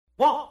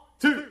1,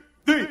 2,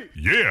 3.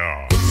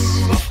 Yeah!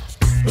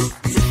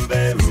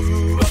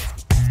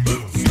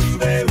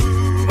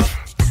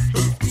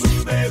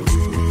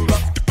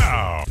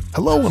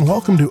 Hello and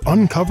welcome to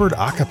Uncovered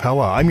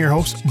Acapella. I'm your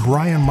host,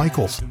 Brian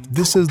Michaels.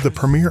 This is the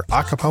premier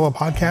acapella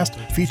podcast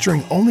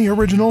featuring only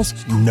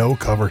originals, no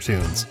cover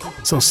tunes.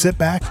 So sit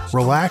back,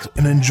 relax,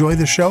 and enjoy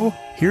the show.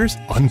 Here's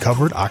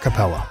Uncovered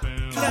Acapella.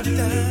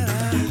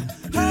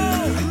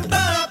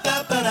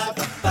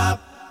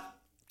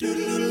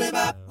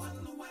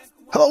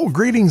 Hello,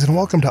 greetings, and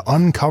welcome to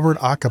Uncovered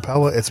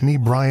Acapella. It's me,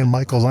 Brian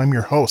Michaels. I'm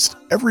your host.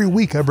 Every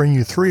week, I bring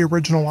you 3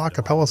 original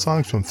acapella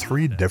songs from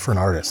 3 different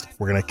artists.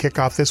 We're going to kick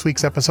off this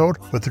week's episode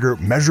with the group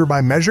Measure by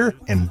Measure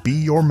and Be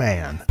Your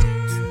Man.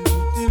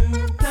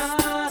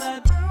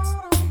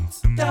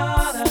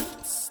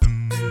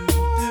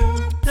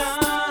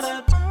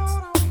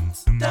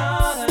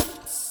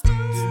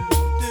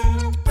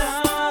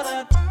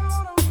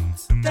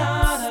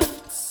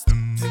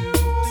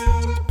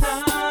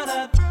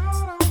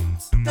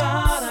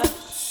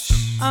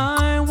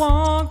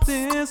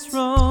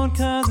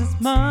 Cause it's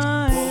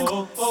mine, and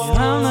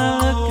I'm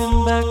not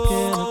looking back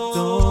and I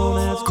don't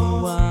ask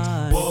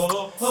why.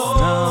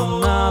 And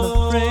I'm not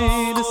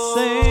afraid to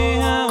say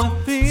how I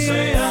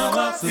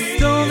feel, so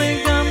don't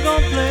think I'm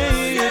gonna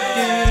play a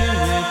game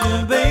with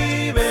you,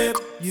 baby.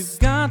 You've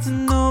got to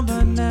know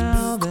by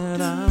now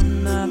that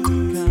I'm not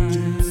the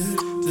kind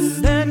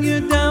to let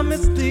you down,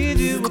 mislead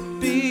you, or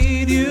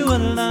feed you a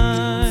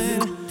lie.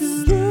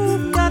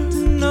 You've got to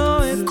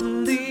know it,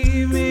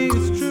 believe me,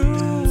 it's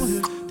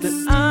true, that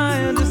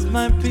I just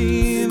might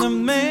be the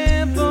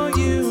man for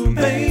you,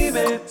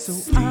 baby. So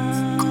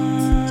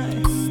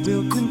I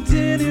will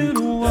continue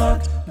to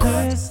walk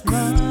this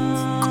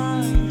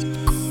line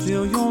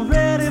till you're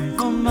ready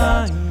for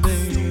mine,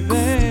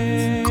 baby.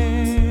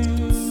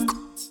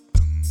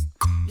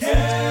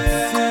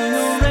 Yeah. Till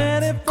you're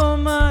ready for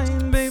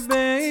mine,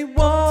 baby.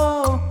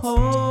 Whoa.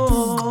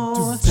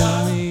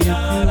 Tell me if you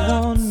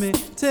want me.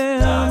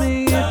 Tell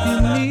me if you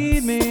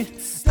need me.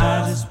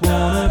 I just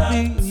wanna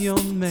be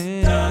your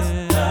man.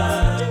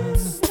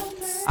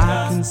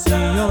 I can see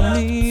you're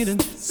needing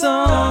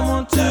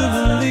someone to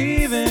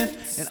believe in,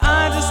 and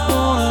I just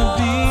wanna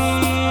be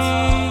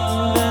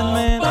that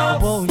man.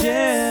 Oh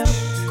yeah.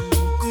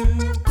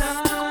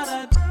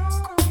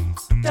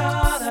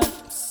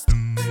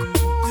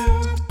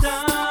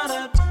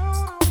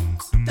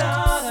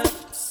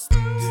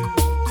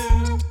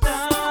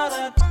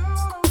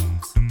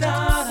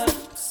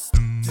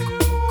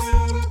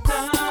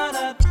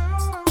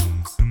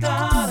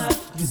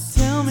 You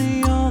tell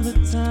me all the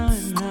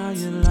time how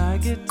you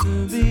like it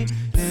to be,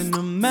 and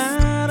no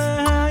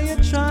matter how you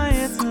try,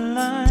 it's a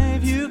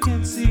life you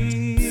can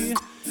see.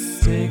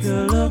 Take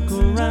a look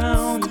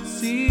around and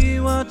see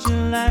what you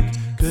like,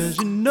 cause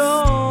you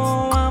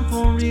know I'm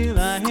for real,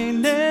 I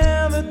ain't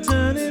never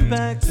turning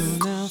back. So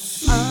now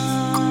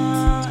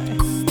I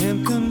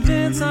am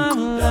convinced I'll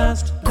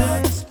last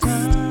this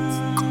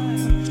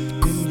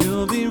time, and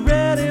you'll be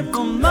ready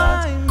for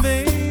mine,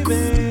 baby.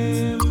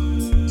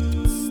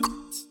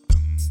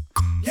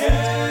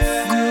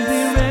 You'll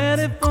be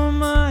ready for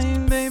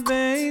mine,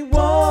 baby.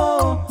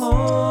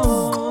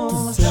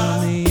 Whoa.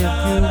 Tell me if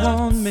you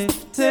want me.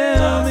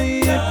 Tell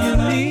me if you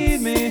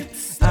need me.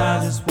 I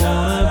just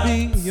wanna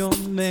be your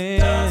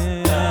man.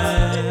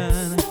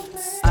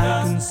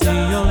 I can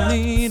see you're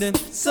needing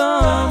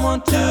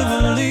someone to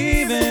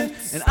believe in,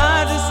 and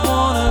I just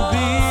wanna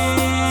be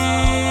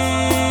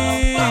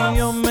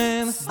your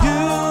man.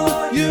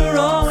 You're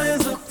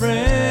always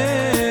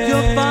afraid.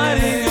 You're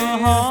fighting your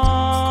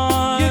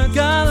heart. You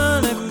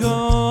gotta let go.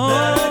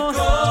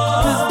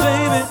 Cause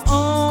baby,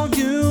 all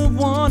you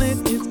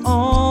wanted is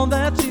all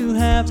that you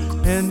have,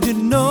 and you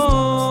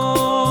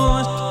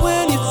know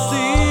when you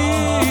see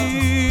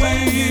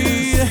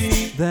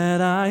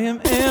that I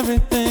am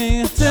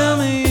everything. Tell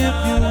me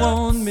if you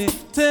want me.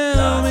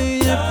 Tell me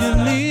if you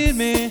need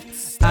me.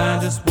 I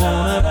just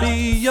wanna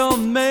be your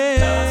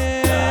man.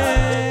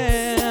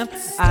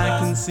 I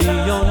can see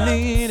you're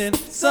needing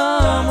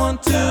someone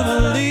to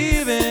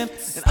believe in,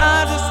 and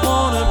I just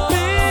wanna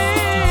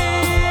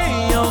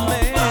be your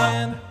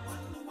man.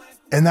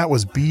 And that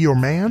was Be Your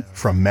Man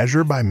from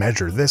Measure by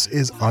Measure. This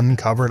is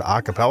Uncovered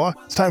Acapella.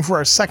 It's time for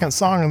our second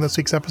song in this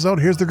week's episode.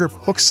 Here's the group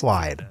Hook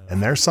Slide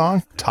and their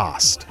song,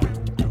 Tossed.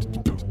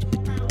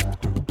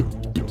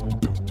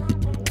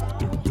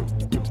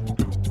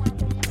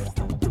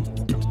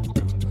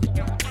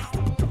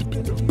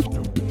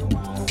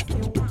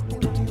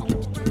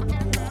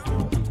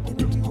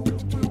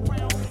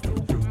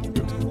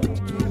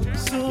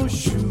 So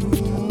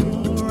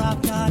sure,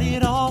 I've got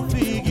it all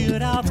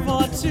figured out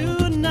for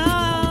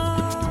tonight.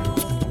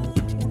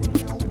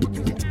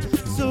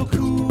 So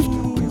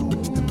cool,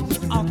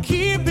 I'll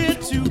keep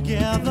it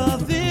together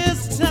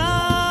this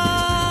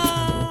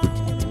time.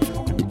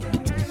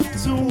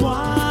 So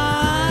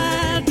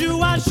why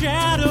do I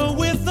shadow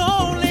with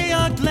only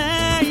a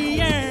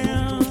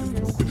glance?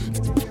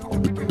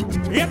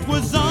 It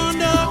was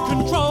under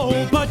control,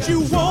 but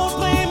you won't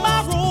play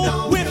my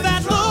role. With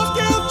that look,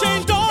 you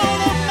changed all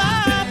of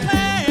my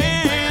plans.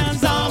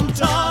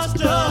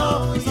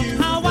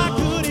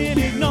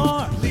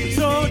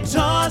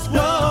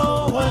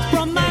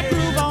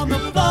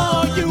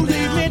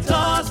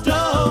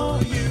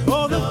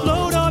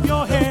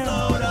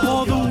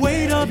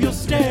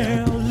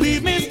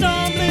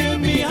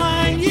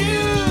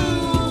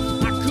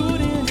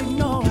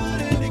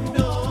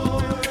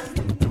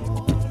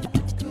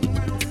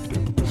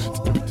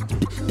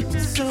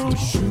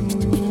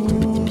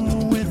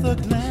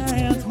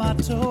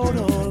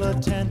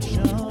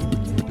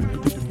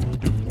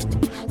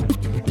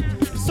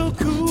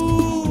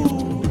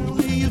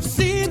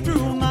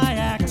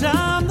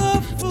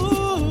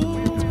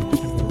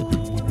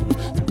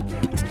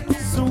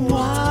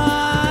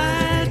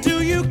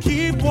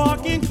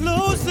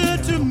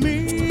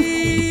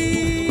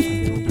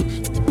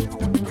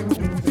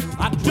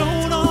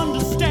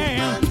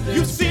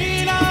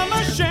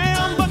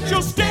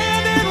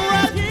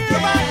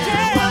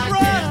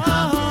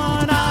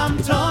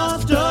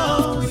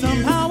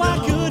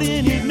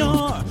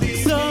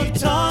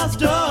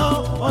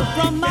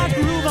 oh, from my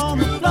groove on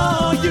the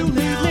floor, you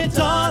leave me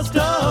tossed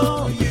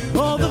up.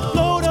 Oh, the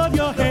float of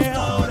your hair,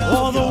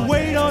 or the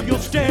weight of your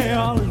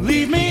stare,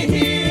 leave me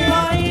here,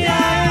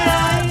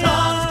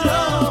 tossed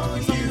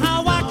up.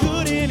 Somehow I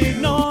couldn't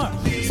ignore,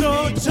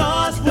 so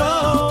tossed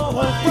up.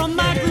 Oh, from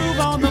my groove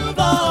on the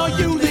floor,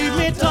 you leave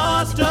me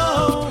tossed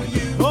up.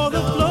 Oh,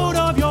 the float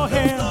of your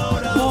hair,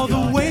 or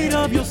the weight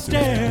of your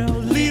stare,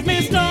 leave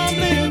me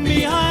stumbling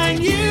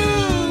behind you.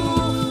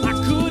 I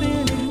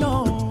couldn't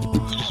ignore.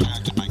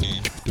 Distracted by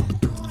game.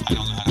 I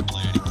don't know how to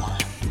play anymore.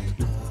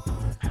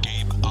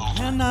 Game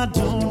over. And I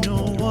don't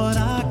know what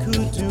I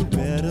could do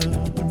better.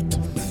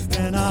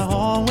 And I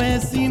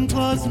always seem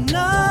close,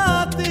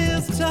 not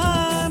this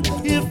time.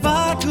 If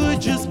I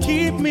could just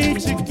keep me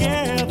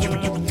together,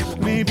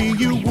 maybe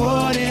you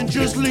wouldn't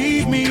just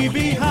leave me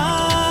behind.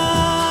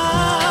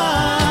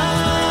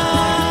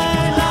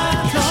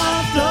 I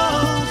tossed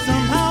up,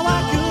 somehow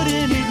I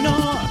couldn't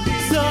ignore.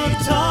 So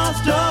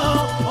tossed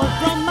up, oh,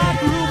 from my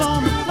groove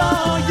on the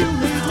floor, you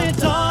leave me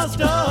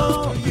tossed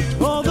up.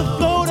 Oh, the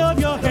float of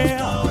your hair,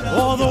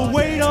 or the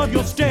weight of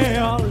your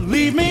stare,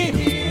 leave me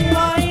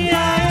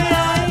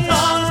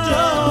tossed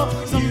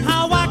up.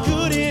 Somehow I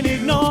couldn't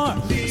ignore.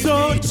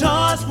 So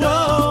tossed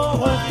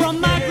up, from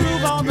my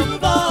groove on the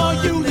floor,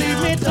 you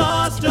leave me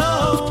tossed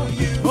up.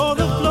 Oh,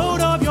 the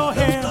float of your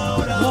hair,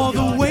 or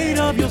the weight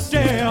of your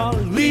stare,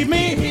 leave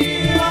me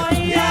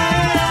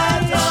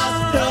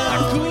tossed up.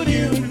 I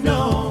couldn't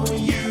ignore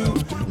you,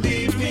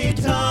 leave me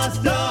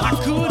tossed up. I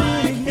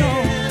couldn't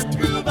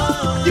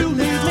ignore you,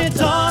 leave me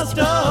tossed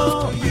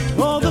up.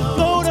 Oh, the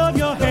float of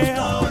your hair,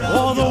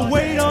 or the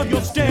weight of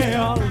your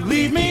stare,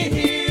 leave me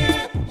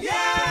here,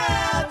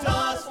 yeah,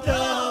 tossed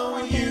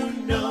up. You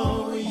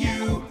know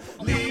you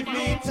leave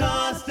me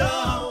tossed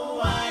up.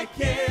 I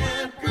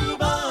can't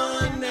groove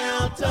on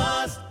now,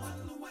 tossed.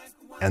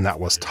 And that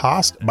was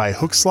Tossed by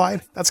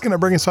Hookslide. That's going to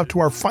bring us up to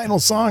our final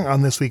song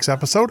on this week's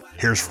episode.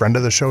 Here's friend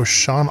of the show,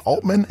 Sean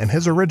Altman, and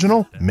his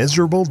original,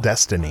 Miserable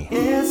Destiny.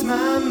 It's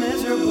my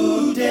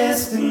miserable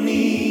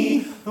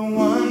destiny, the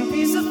one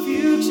piece of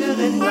future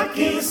that I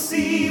can't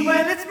see.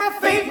 When it's my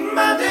fate and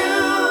my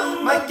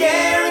doom, my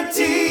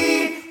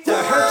guarantee to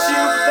hurt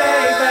you,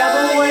 baby,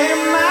 the way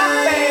my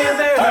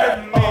baby hurt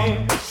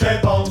me. C'est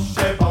bon,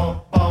 c'est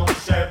bon, bon,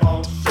 c'est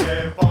bon,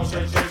 c'est bon,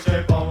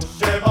 c'est bon,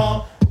 c'est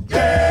bon,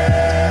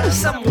 yeah.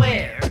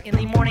 Somewhere in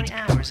the morning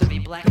hours of a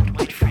black and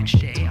white French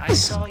day, I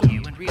saw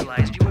you and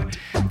realized you were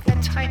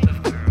that type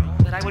of girl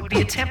that I would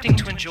be attempting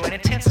to enjoy an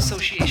intense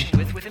association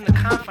with within the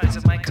confines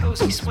of my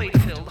cozy,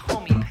 suede-filled,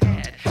 homey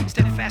pad.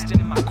 Steadfast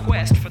in my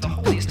quest for the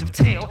holiest of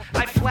tail,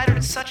 I flattered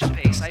at such a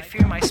pace I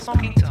fear my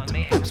smoking tongue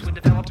mayhaps would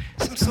develop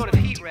some sort of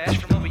heat rash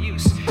from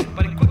overuse.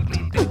 But it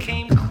quickly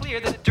became clear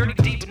that Dirty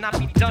Deep would not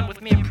be done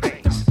with mere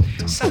praise.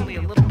 Suddenly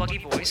a little buggy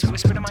voice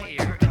whispered in my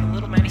ear, and the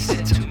little man he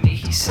said to me,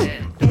 he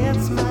said,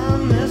 It's my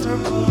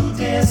miserable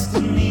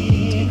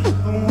destiny,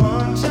 the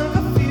one chunk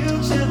of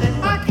future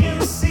that I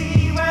can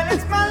see. When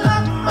it's my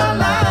love, my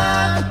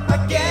life,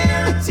 I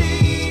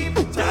guarantee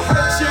to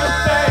hurt you,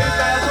 baby,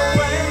 the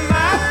way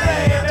my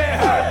baby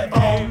hurt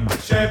me.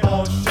 C'est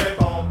bon, c'est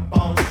bon,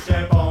 bon,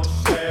 c'est bon,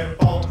 c'est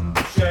bon,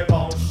 c'est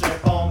bon, c'est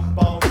bon,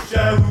 bon,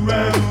 c'est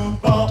bon,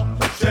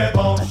 c'est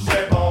bon,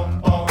 c'est bon,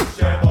 bon,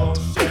 c'est bon,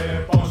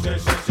 c'est bon,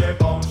 c'est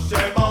bon,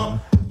 c'est bon,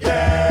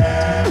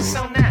 yeah.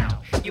 So now,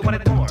 you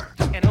wanted more.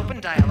 An open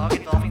dialogue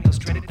involving those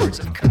dreaded words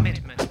of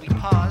commitment. We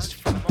paused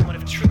for a moment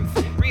of truth,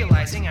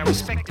 realizing our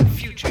respective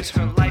futures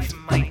for life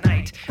and my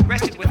night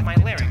rested with my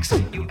lyrics.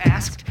 You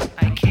asked,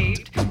 I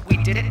caved, we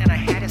did it, and I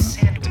had a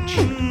sandwich.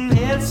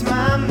 It's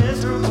my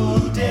miserable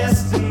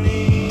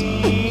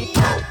destiny.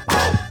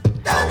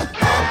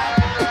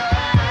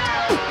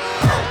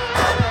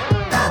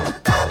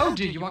 Oh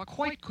dear, you are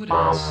quite good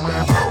at this.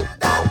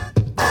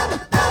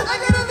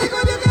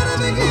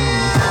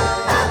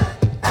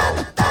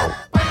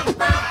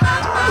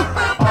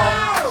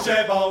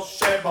 C'est bon,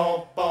 c'est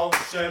bon, bon,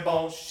 c'est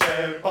bon,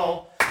 c'est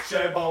bon,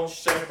 c'est bon,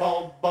 c'est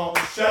bon, bon,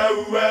 c'est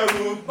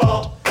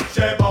bon,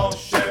 c'est bon,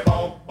 c'est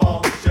bon,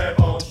 bon, c'est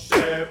bon,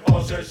 c'est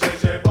bon,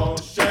 c'est bon,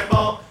 c'est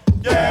bon,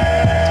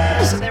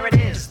 yeah. So there it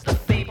is, the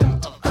fable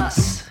of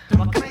us.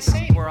 What can I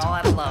say? We're all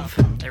out of love.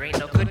 There ain't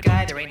no good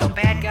guy, there ain't no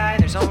bad guy,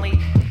 there's only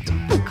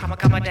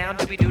comma down,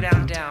 doobie-doo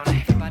down, down.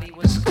 Everybody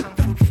was kung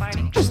fu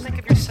fighting. Just think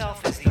of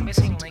yourself as the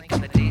missing link in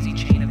the daisy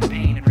chain of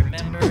pain, and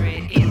remember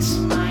it's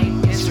my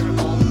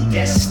miserable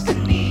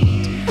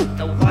destiny,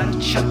 the one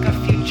chunk of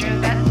future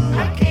that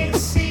I can't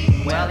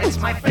see. Well, it's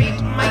my fate,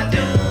 my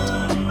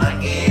doom, my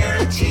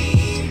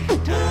guarantee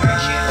to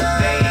hurt you,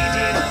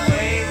 baby, the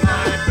way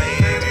my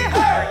baby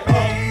hurt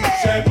me.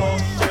 C'est bon,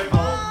 c'est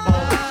bon, bon,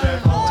 c'est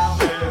bon,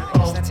 c'est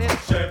bon, That's it.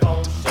 c'est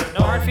bon, c'est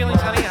No hard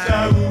feelings, honey.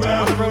 I'm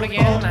on the road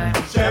again. I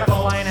gotta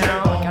fly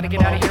now. Gotta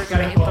get out of here.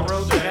 Gotta hit the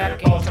road.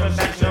 Back. Ain't coming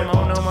back. No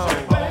more. No more.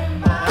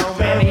 No,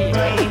 man, you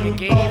came, you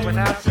gave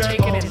without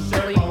taking it.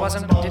 Really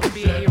didn't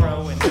be a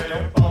hero. And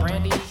don't,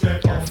 Brandy,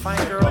 you're a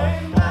fine girl.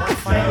 One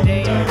fine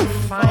day, you're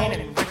fine.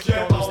 And Ricky,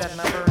 don't lose that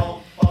number.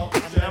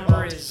 That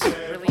number is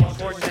really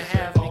important to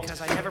have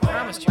because I never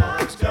promised you a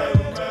rose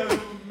garden.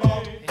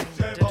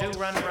 And to do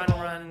run,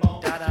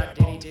 da da,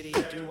 diddy diddy,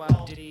 doo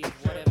wop, diddy,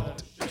 whatever.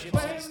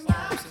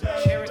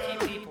 Gypsies, Cherokee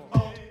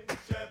people.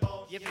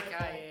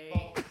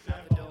 Yippee-ki-yay,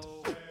 out the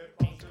dough.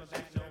 Ain't coming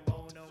back no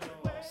more, no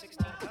more.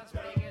 16 tons,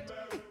 what do you get?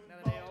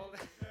 Another day old.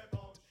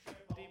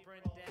 Deeper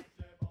in debt.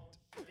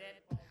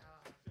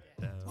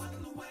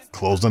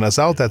 Closing us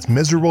out, that's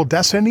Miserable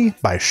Destiny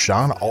by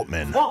Sean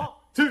Altman. 1,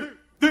 2,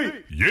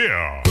 3.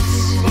 Yeah.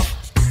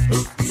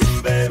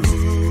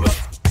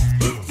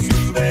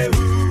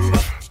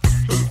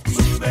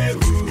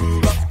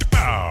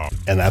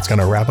 And that's going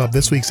to wrap up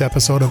this week's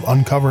episode of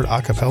Uncovered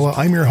Acapella.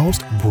 I'm your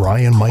host,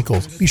 Brian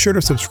Michaels. Be sure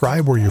to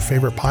subscribe where your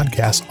favorite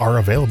podcasts are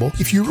available.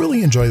 If you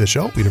really enjoy the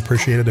show, we'd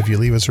appreciate it if you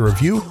leave us a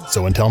review.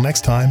 So until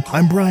next time,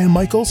 I'm Brian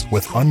Michaels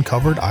with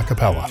Uncovered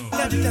Acapella.